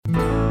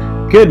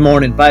Good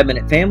morning,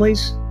 5-Minute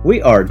Families.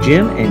 We are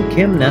Jim and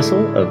Kim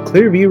Nessel of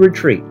Clearview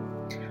Retreat.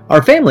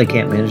 Our family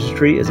camp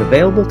ministry is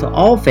available to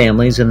all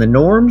families in the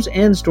norms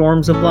and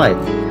storms of life.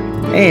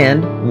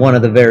 And one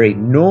of the very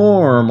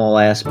normal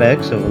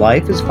aspects of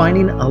life is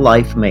finding a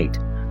life mate.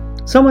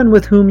 Someone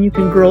with whom you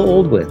can grow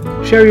old with,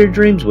 share your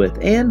dreams with,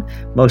 and,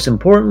 most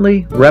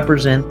importantly,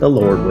 represent the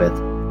Lord with.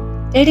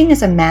 Dating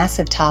is a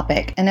massive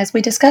topic, and as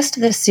we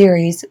discussed this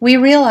series, we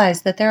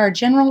realized that there are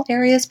general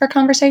areas for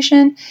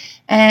conversation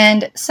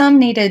and some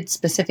needed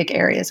specific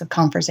areas of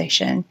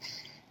conversation.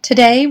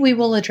 Today, we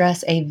will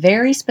address a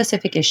very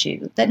specific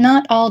issue that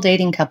not all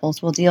dating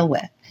couples will deal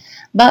with,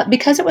 but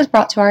because it was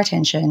brought to our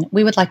attention,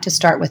 we would like to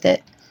start with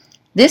it.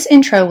 This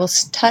intro will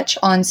touch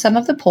on some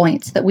of the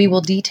points that we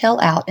will detail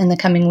out in the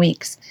coming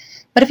weeks.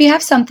 But if you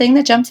have something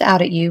that jumps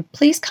out at you,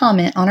 please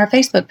comment on our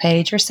Facebook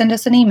page or send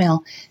us an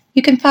email.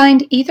 You can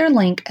find either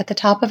link at the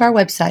top of our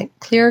website,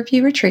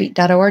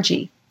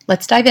 clearviewretreat.org.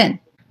 Let's dive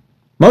in.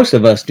 Most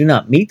of us do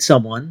not meet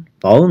someone,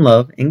 fall in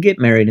love, and get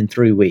married in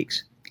 3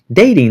 weeks.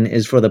 Dating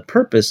is for the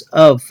purpose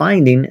of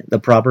finding the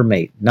proper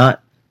mate,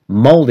 not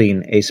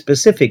molding a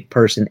specific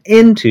person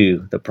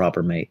into the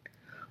proper mate.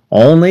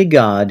 Only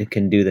God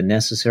can do the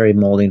necessary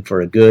molding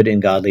for a good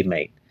and godly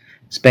mate.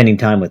 Spending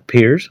time with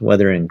peers,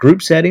 whether in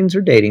group settings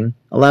or dating,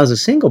 allows a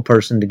single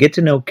person to get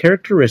to know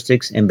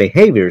characteristics and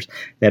behaviors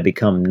that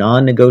become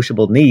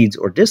non-negotiable needs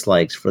or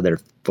dislikes for their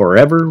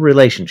forever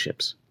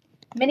relationships.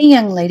 Many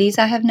young ladies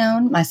I have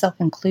known, myself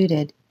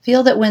included,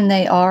 feel that when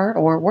they are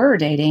or were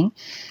dating,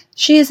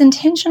 she is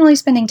intentionally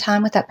spending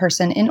time with that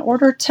person in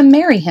order to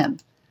marry him,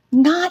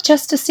 not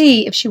just to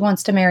see if she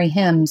wants to marry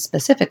him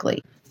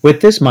specifically.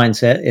 With this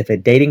mindset, if a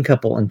dating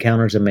couple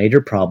encounters a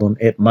major problem,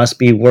 it must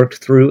be worked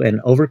through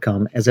and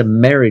overcome as a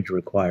marriage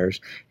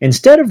requires,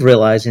 instead of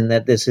realizing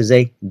that this is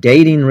a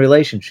dating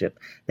relationship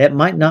that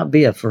might not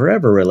be a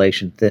forever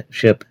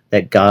relationship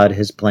that God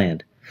has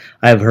planned.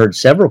 I have heard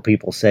several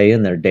people say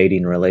in their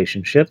dating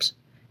relationships,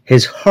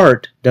 his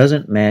heart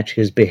doesn't match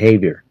his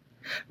behavior,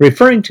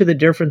 referring to the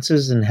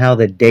differences in how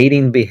the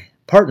dating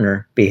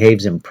partner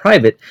behaves in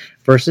private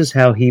versus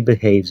how he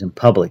behaves in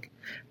public.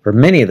 For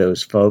many of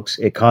those folks,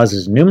 it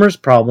causes numerous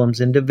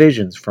problems and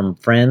divisions from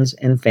friends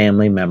and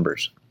family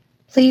members.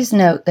 Please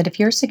note that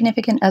if your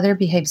significant other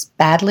behaves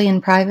badly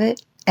in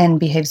private and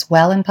behaves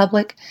well in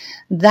public,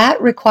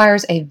 that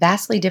requires a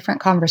vastly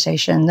different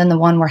conversation than the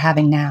one we're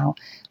having now.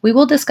 We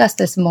will discuss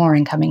this more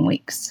in coming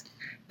weeks.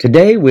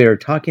 Today, we are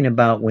talking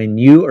about when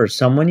you or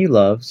someone you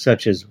love,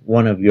 such as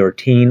one of your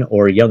teen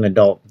or young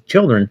adult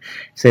children,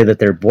 say that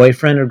their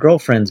boyfriend or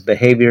girlfriend's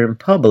behavior in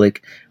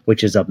public,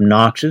 which is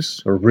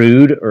obnoxious or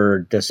rude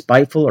or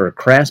despiteful or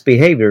crass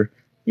behavior,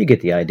 you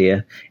get the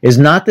idea, is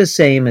not the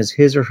same as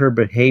his or her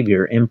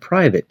behavior in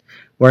private,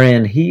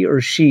 wherein he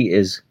or she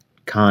is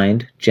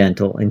kind,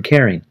 gentle, and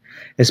caring,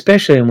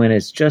 especially when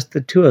it's just the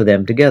two of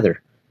them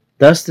together.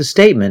 Thus the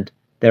statement,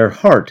 their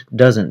heart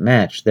doesn't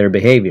match their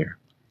behavior.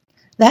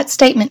 That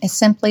statement is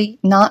simply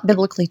not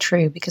biblically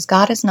true because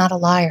God is not a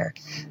liar.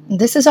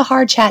 This is a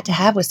hard chat to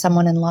have with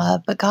someone in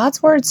love, but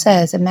God's word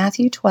says in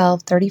Matthew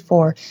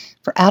 12:34,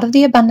 "For out of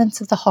the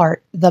abundance of the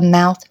heart, the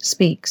mouth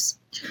speaks."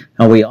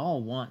 Now, we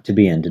all want to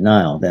be in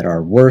denial that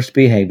our worst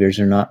behaviors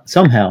are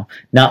somehow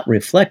not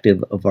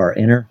reflective of our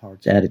inner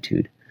heart's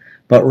attitude.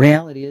 But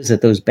reality is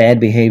that those bad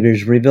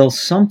behaviors reveal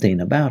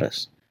something about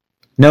us.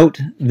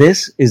 Note,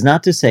 this is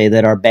not to say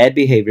that our bad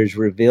behaviors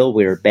reveal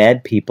we are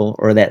bad people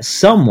or that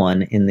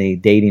someone in the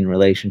dating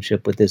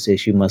relationship with this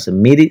issue must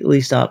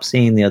immediately stop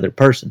seeing the other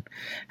person.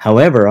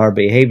 However, our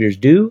behaviors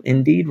do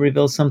indeed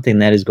reveal something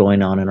that is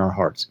going on in our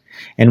hearts.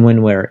 And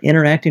when we're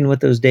interacting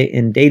with those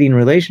in dating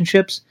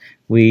relationships,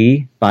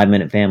 we,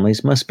 5-Minute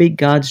Families, must speak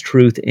God's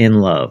truth in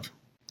love.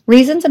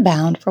 Reasons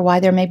abound for why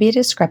there may be a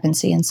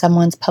discrepancy in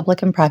someone's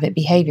public and private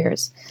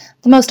behaviors.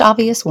 The most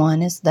obvious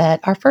one is that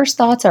our first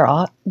thoughts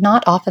are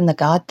not often the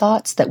God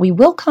thoughts that we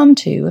will come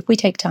to if we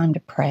take time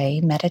to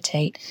pray,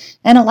 meditate,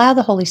 and allow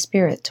the Holy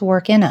Spirit to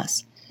work in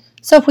us.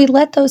 So if we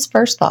let those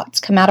first thoughts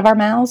come out of our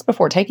mouths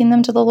before taking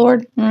them to the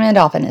Lord, it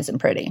often isn't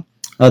pretty.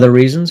 Other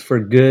reasons for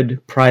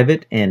good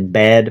private and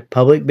bad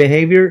public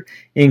behavior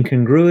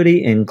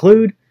incongruity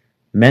include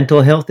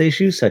mental health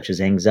issues such as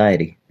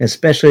anxiety,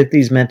 especially if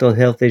these mental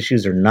health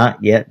issues are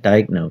not yet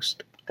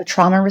diagnosed. A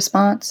trauma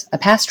response, a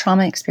past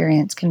trauma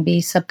experience, can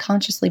be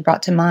subconsciously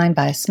brought to mind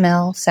by a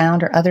smell,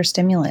 sound, or other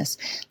stimulus,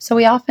 so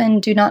we often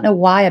do not know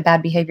why a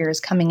bad behavior is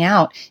coming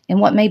out in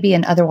what may be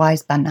an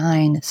otherwise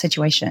benign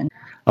situation.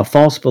 A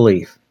false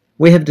belief.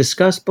 We have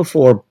discussed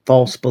before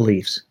false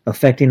beliefs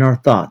affecting our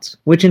thoughts,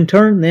 which in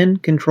turn then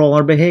control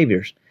our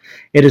behaviors.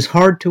 It is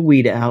hard to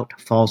weed out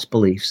false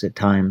beliefs at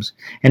times,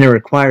 and it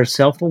requires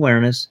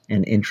self-awareness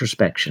and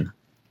introspection.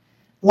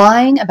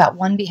 Lying about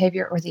one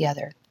behavior or the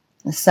other.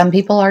 Some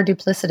people are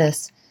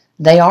duplicitous.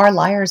 They are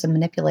liars and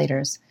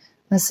manipulators.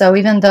 So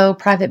even though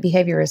private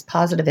behavior is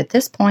positive at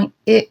this point,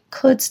 it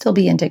could still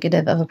be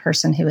indicative of a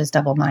person who is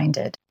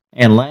double-minded.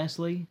 And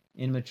lastly,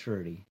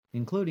 immaturity,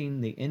 including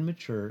the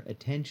immature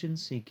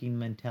attention-seeking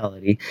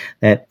mentality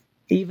that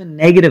even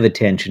negative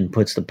attention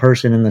puts the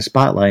person in the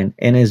spotlight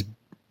and is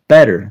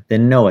better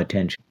than no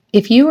attention.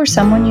 If you or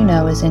someone you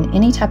know is in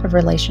any type of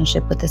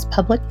relationship with this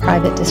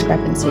public-private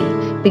discrepancy,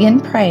 begin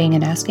praying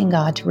and asking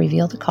God to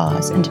reveal the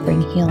cause and to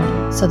bring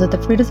healing so that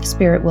the fruit of the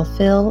Spirit will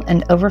fill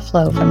and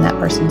overflow from that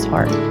person's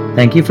heart.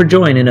 Thank you for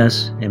joining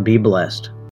us, and be blessed.